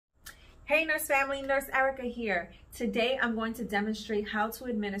Hey Nurse Family, Nurse Erica here. Today I'm going to demonstrate how to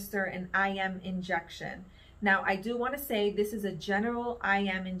administer an IM injection. Now I do want to say this is a general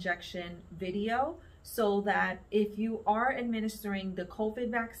IM injection video, so that if you are administering the COVID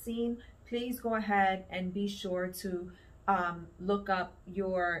vaccine, please go ahead and be sure to look up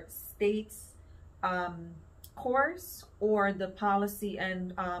your state's course or the policy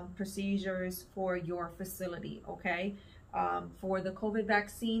and procedures for your facility, okay? For the COVID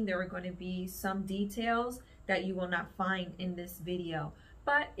vaccine, there are going to be some details that you will not find in this video.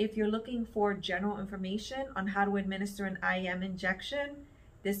 But if you're looking for general information on how to administer an IM injection,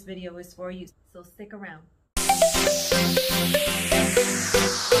 this video is for you. So stick around.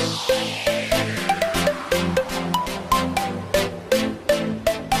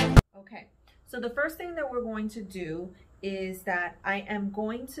 Okay, so the first thing that we're going to do is that I am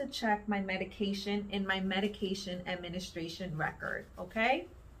going to check my medication in my medication administration record, okay?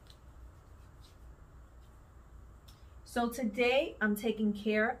 So today I'm taking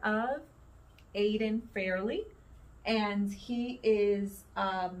care of Aiden Fairley, and he is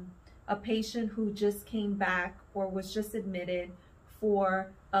a patient who just came back or was just admitted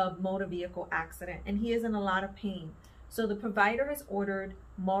for a motor vehicle accident, and he is in a lot of pain. So the provider has ordered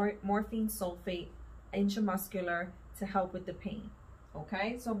morphine sulfate intramuscular to help with the pain.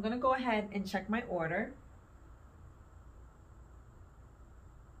 Okay, so I'm going to go ahead and check my order.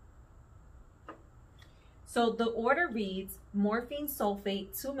 So the order reads morphine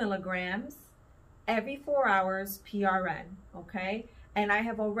sulfate 2 milligrams every 4 hours PRN. Okay, and I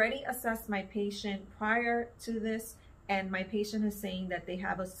have already assessed my patient prior to this, and my patient is saying that they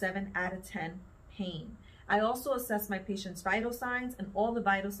have a 7 out of 10 pain. I also assessed my patient's vital signs, and all the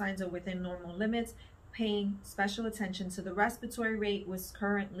vital signs are within normal limits, paying special attention to the respiratory rate was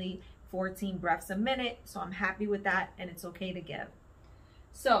currently 14 breaths a minute. So I'm happy with that, and it's okay to give.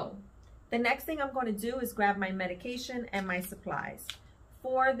 So the next thing I'm going to do is grab my medication and my supplies.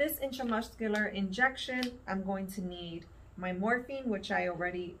 For this intramuscular injection, I'm going to need my morphine, which I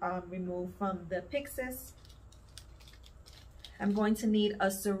already removed from the Pyxis. I'm going to need a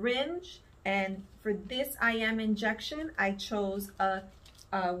syringe, and for this IM injection, I chose a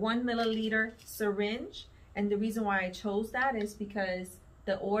 1 milliliter syringe, and the reason why I chose that is because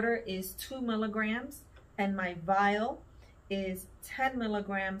the order is 2 milligrams and my vial is 10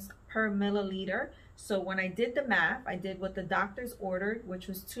 milligrams per milliliter. So when I did the math, I did what the doctors ordered, which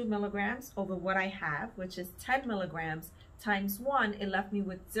was 2 milligrams over what I have, which is 10 milligrams times 1. It left me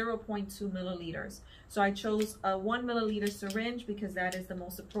with 0.2 milliliters. So I chose a 1 milliliter syringe because that is the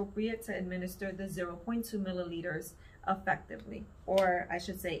most appropriate to administer the 0.2 milliliters effectively, or I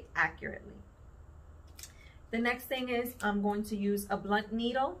should say accurately. The next thing is I'm going to use a blunt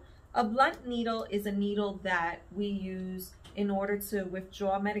needle. A blunt needle is a needle that we use in order to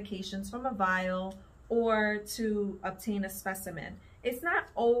withdraw medications from a vial or to obtain a specimen. It's not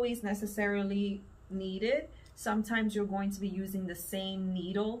always necessarily needed. Sometimes you're going to be using the same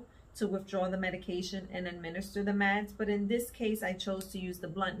needle to withdraw the medication and administer the meds, but in this case I chose to use the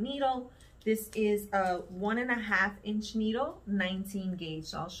blunt needle. This is a 1.5 inch needle, 19 gauge.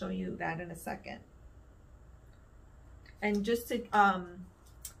 So I'll show you that in a second. And just to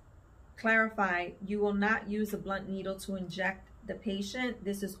clarify, you will not use a blunt needle to inject the patient.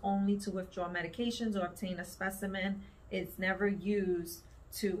 This is only to withdraw medications or obtain a specimen. It's never used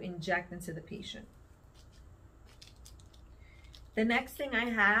to inject into the patient. The next thing I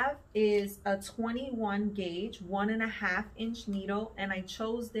have is a 21 gauge, 1.5 inch needle, and I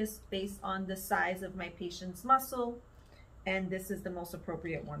chose this based on the size of my patient's muscle, and this is the most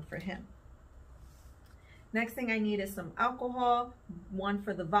appropriate one for him. Next thing I need is some alcohol, one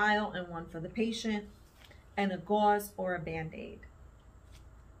for the vial and one for the patient, and a gauze or a Band-Aid.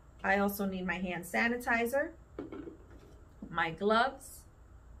 I also need my hand sanitizer, my gloves,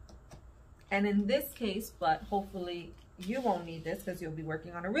 and in this case, but hopefully you won't need this because you'll be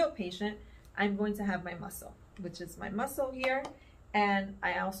working on a real patient, I'm going to have my muscle, which is my muscle here, and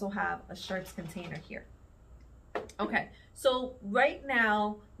I also have a sharps container here. Okay, so right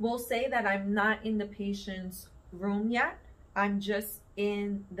now we'll say that I'm not in the patient's room yet. I'm just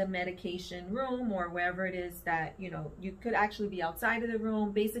in the medication room or wherever it is that, you know, you could actually be outside of the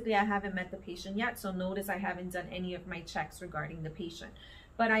room. Basically, I haven't met the patient yet, so notice I haven't done any of my checks regarding the patient,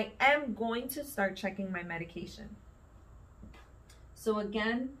 but I am going to start checking my medication. So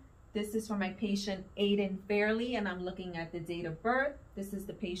again, this is for my patient Aiden Fairley, and I'm looking at the date of birth. This is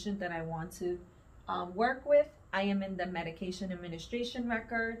the patient that I want to work with. I am in the medication administration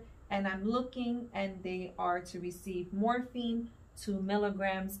record, and I'm looking, and they are to receive morphine 2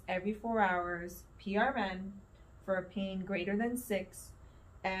 milligrams every 4 hours PRN for a pain greater than 6,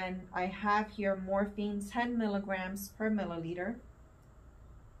 And I have here morphine 10 milligrams per milliliter.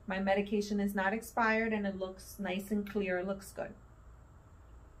 My medication is not expired and it looks nice and clear. It looks good.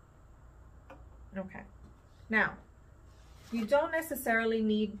 Okay. Now, you don't necessarily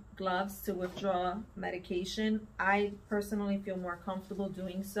need gloves to withdraw medication. I personally feel more comfortable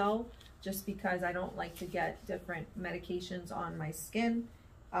doing so just because I don't like to get different medications on my skin.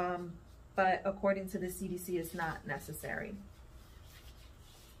 But according to the CDC, it's not necessary.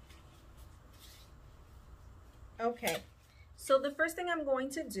 Okay, so the first thing I'm going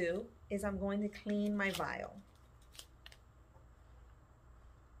to do is I'm going to clean my vial.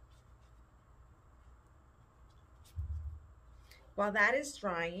 While that is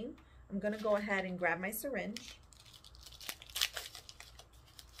drying, I'm going to go ahead and grab my syringe.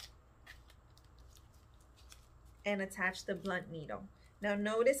 And attach the blunt needle. Now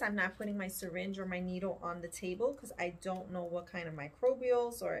notice I'm not putting my syringe or my needle on the table because I don't know what kind of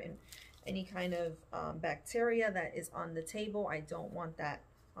microbials or any kind of bacteria that is on the table. I don't want that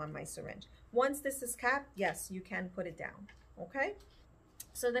on my syringe. Once this is capped, yes, you can put it down, okay?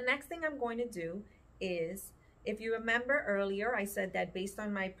 So the next thing I'm going to do is, if you remember earlier, I said that based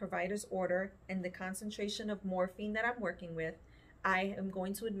on my provider's order and the concentration of morphine that I'm working with, I am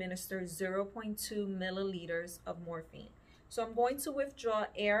going to administer 0.2 milliliters of morphine. So I'm going to withdraw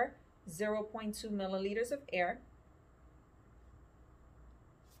air, 0.2 milliliters of air.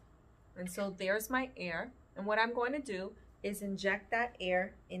 And so there's my air. And what I'm going to do is inject that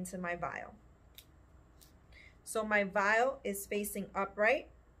air into my vial. So my vial is facing upright.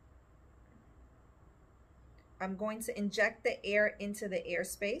 I'm going to inject the air into the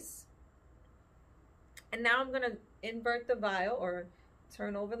airspace. And now I'm going to invert the vial or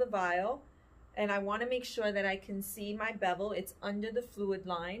turn over the vial. And I want to make sure that I can see my bevel. It's under the fluid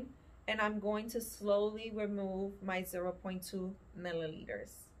line. And I'm going to slowly remove my 0.2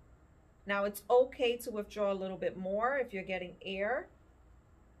 milliliters. Now it's okay to withdraw a little bit more if you're getting air.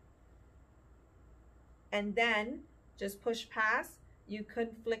 And then just push past. You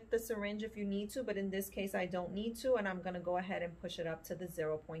could flick the syringe if you need to, but in this case I don't need to, and I'm going to go ahead and push it up to the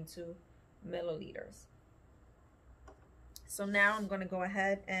 0.2 milliliters. So now I'm going to go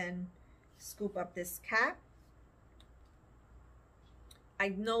ahead and scoop up this cap. I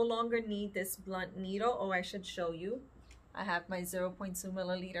no longer need this blunt needle, or I should show you. I have my 0.2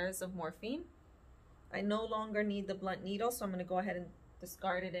 milliliters of morphine. I no longer need the blunt needle, so I'm going to go ahead and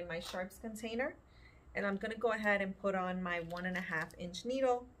discard it in my sharps container. And I'm going to go ahead and put on my 1.5 inch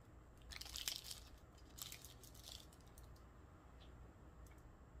needle.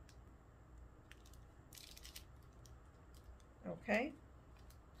 Okay.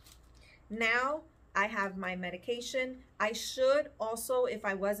 Now I have my medication. I should also, if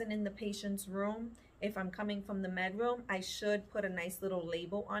I wasn't in the patient's room, if I'm coming from the med room, I should put a nice little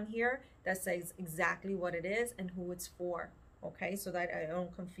label on here that says exactly what it is and who it's for. Okay, so that I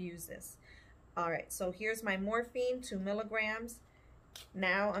don't confuse this. All right, so here's my morphine, 2 milligrams.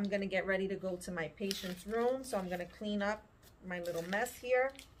 Now I'm gonna get ready to go to my patient's room. So I'm gonna clean up my little mess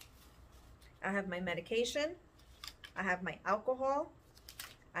here. I have my medication. I have my alcohol.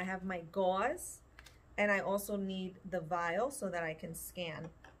 I have my gauze. And I also need the vial so that I can scan.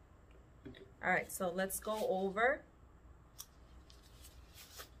 All right, so let's go over.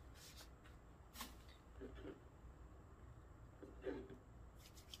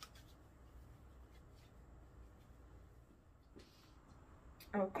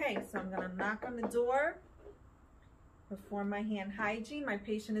 Okay, so I'm gonna knock on the door, perform my hand hygiene. My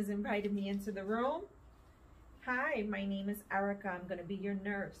patient has invited me into the room. Hi, my name is Erica. I'm gonna be your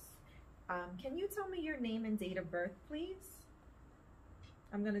nurse. Can you tell me your name and date of birth, please?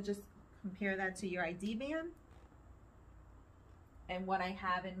 I'm gonna just compare that to your ID band and what I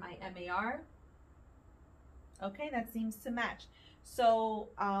have in my MAR. Okay, that seems to match. So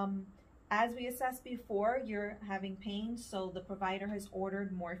as we assessed before, you're having pain, so the provider has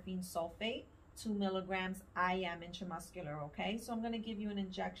ordered morphine sulfate, 2 milligrams IM intramuscular, okay? So I'm gonna give you an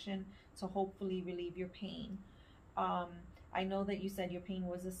injection to hopefully relieve your pain. I know that you said your pain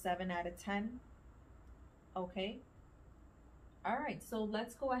was a 7 out of 10, okay? All right, so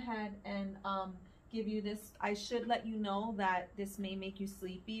let's go ahead and give you this. I should let you know that this may make you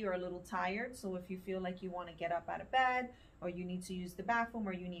sleepy or a little tired. So if you feel like you want to get up out of bed or you need to use the bathroom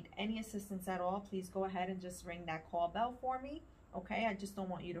or you need any assistance at all, please go ahead and just ring that call bell for me. Okay, I just don't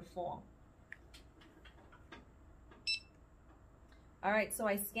want you to fall. All right, so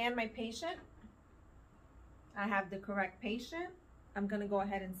I scanned my patient. I have the correct patient. I'm going to go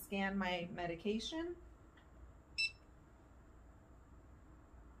ahead and scan my medication.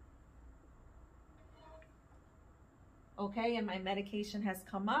 Okay, and my medication has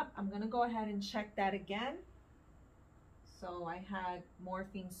come up. I'm gonna go ahead and check that again. So I had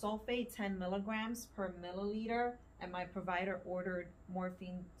morphine sulfate, 10 milligrams per milliliter, and my provider ordered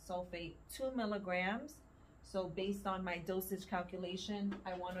morphine sulfate 2 milligrams. So based on my dosage calculation,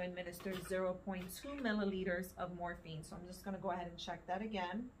 I want to administer 0.2 milliliters of morphine. So I'm just going to go ahead and check that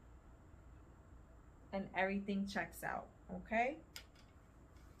again. And everything checks out, okay?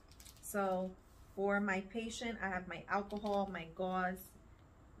 So for my patient, I have my alcohol, my gauze,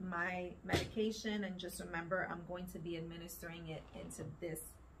 my medication, and just remember I'm going to be administering it into this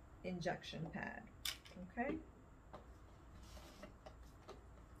injection pad, okay?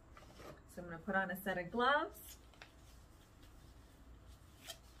 So I'm going to put on a set of gloves.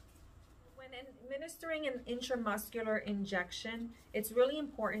 When administering an intramuscular injection, it's really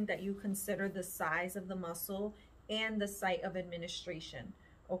important that you consider the size of the muscle and the site of administration,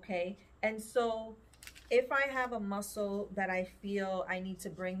 okay? And so if I have a muscle that I feel I need to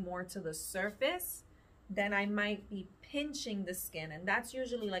bring more to the surface, then I might be pinching the skin. And that's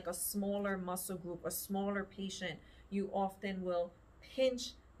usually like a smaller muscle group, a smaller patient. You often will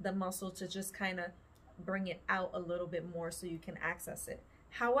pinch the muscle to just kind of bring it out a little bit more so you can access it.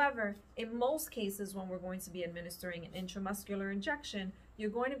 However, in most cases, when we're going to be administering an intramuscular injection, you're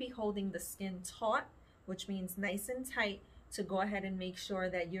going to be holding the skin taut, which means nice and tight, to go ahead and make sure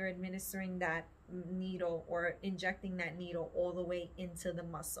that you're administering that needle or injecting that needle all the way into the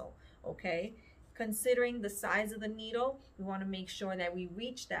muscle, okay? Considering the size of the needle, we want to make sure that we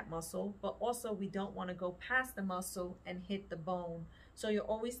reach that muscle, but also we don't want to go past the muscle and hit the bone. So you're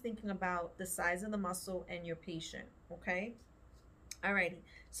always thinking about the size of the muscle and your patient, okay? Alrighty,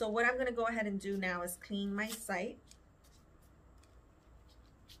 so what I'm going to go ahead and do now is clean my site.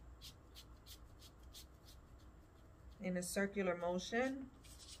 In a circular motion.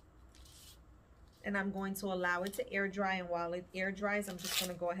 And I'm going to allow it to air dry, and while it air dries, I'm just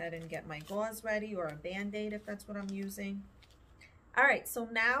going to go ahead and get my gauze ready, or a band-aid if that's what I'm using. All right, so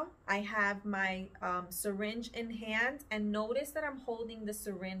now I have my syringe in hand, and notice that I'm holding the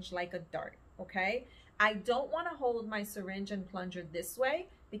syringe like a dart, okay? I don't want to hold my syringe and plunger this way,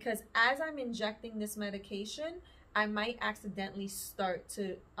 because as I'm injecting this medication, I might accidentally start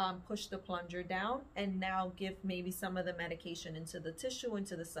to push the plunger down and now give maybe some of the medication into the tissue,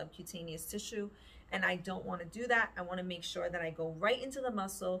 into the subcutaneous tissue. And I don't want to do that. I want to make sure that I go right into the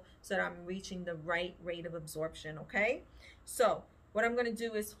muscle so that I'm reaching the right rate of absorption, okay? So what I'm going to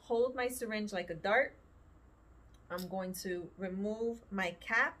do is hold my syringe like a dart. I'm going to remove my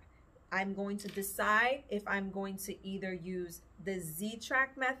cap. I'm going to decide if I'm going to either use the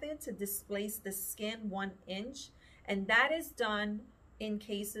Z-track method to displace the skin 1 inch, and that is done in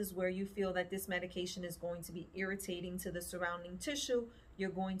cases where you feel that this medication is going to be irritating to the surrounding tissue. You're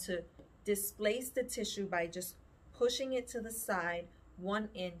going to displace the tissue by just pushing it to the side 1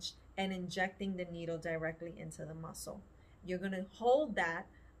 inch and injecting the needle directly into the muscle. You're going to hold that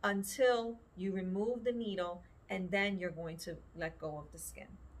until you remove the needle, and then you're going to let go of the skin,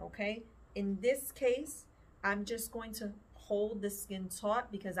 okay? In this case, I'm just going to hold the skin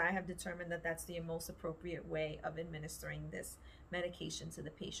taut because I have determined that that's the most appropriate way of administering this medication to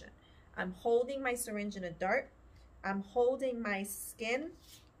the patient. I'm holding my syringe in a dart. I'm holding my skin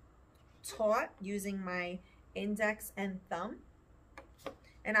taut using my index and thumb.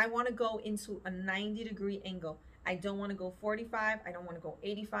 And I want to go into a 90-degree angle. I don't want to go 45. I don't want to go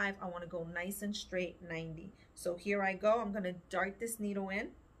 85. I want to go nice and straight 90. So here I go. I'm going to dart this needle in.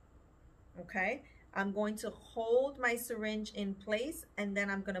 Okay. I'm going to hold my syringe in place, and then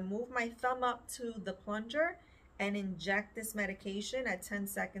I'm going to move my thumb up to the plunger and inject this medication at 10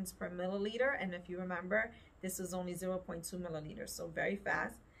 seconds per milliliter. And if you remember, this is only 0.2 milliliters, so very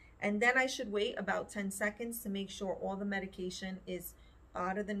fast. And then I should wait about 10 seconds to make sure all the medication is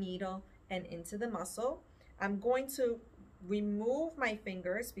out of the needle and into the muscle. I'm going to remove my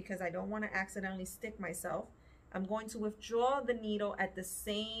fingers because I don't want to accidentally stick myself. I'm going to withdraw the needle at the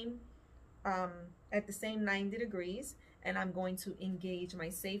same 90 degrees, and I'm going to engage my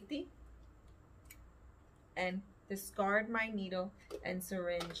safety and discard my needle and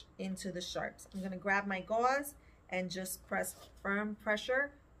syringe into the sharps. I'm going to grab my gauze and just press firm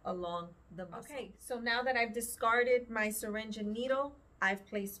pressure along the muscle. Okay, so now that I've discarded my syringe and needle, I've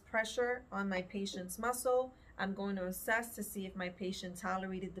placed pressure on my patient's muscle. I'm going to assess to see if my patient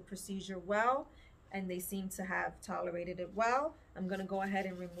tolerated the procedure well, and they seem to have tolerated it well. I'm going to go ahead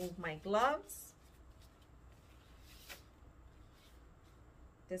and remove my gloves.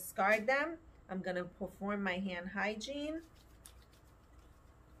 Discard them. I'm going to perform my hand hygiene.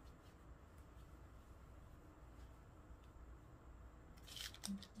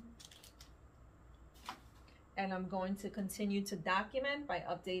 and I'm going to continue to document by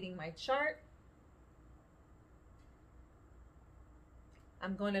updating my chart.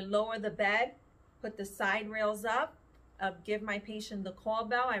 I'm going to lower the bed, put the side rails up, give my patient the call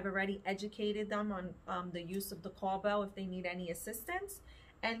bell. I've already educated them on the use of the call bell if they need any assistance.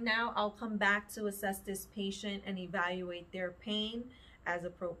 And now I'll come back to assess this patient and evaluate their pain as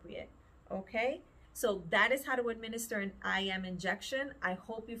appropriate. Okay? So that is how to administer an IM injection. I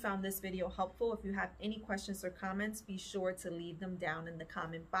hope you found this video helpful. If you have any questions or comments, be sure to leave them down in the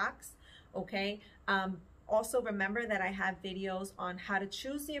comment box. Okay? Also remember that I have videos on how to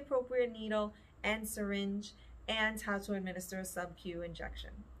choose the appropriate needle and syringe and how to administer a sub-Q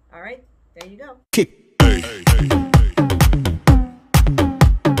injection. All right, there you go.